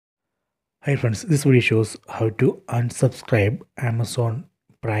Hi friends, this video shows how to unsubscribe Amazon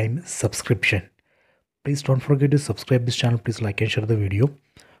Prime subscription. Please don't forget to subscribe this channel. Please like and share the video.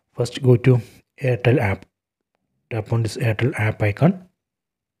 First go to Airtel app. Tap on this Airtel app icon.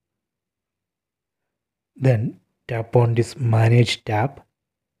 Then tap on this manage tab.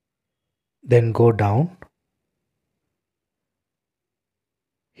 Then go down.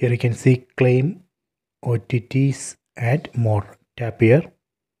 Here you can see claim OTTs and more. Tap here.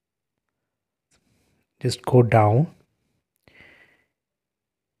 Just go down.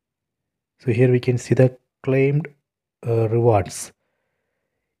 So here we can see the claimed rewards.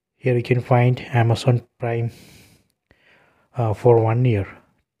 Here you can find Amazon Prime for 1 year.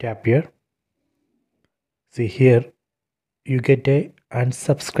 Tap here. See here you get a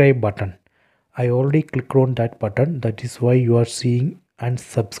unsubscribe button. I already clicked on that button, that is why you are seeing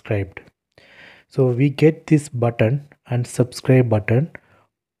unsubscribed. So we get this button, unsubscribe button,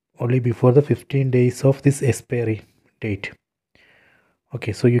 only before the 15 days of this expiry date.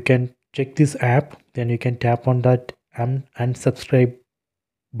 Okay, so you can check this app, then you can tap on that unsubscribe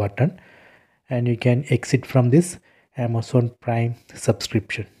button and you can exit from this Amazon Prime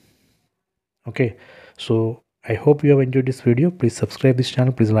subscription. Okay, so I hope you have enjoyed this video. Please subscribe this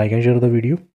channel. Please like and share the video.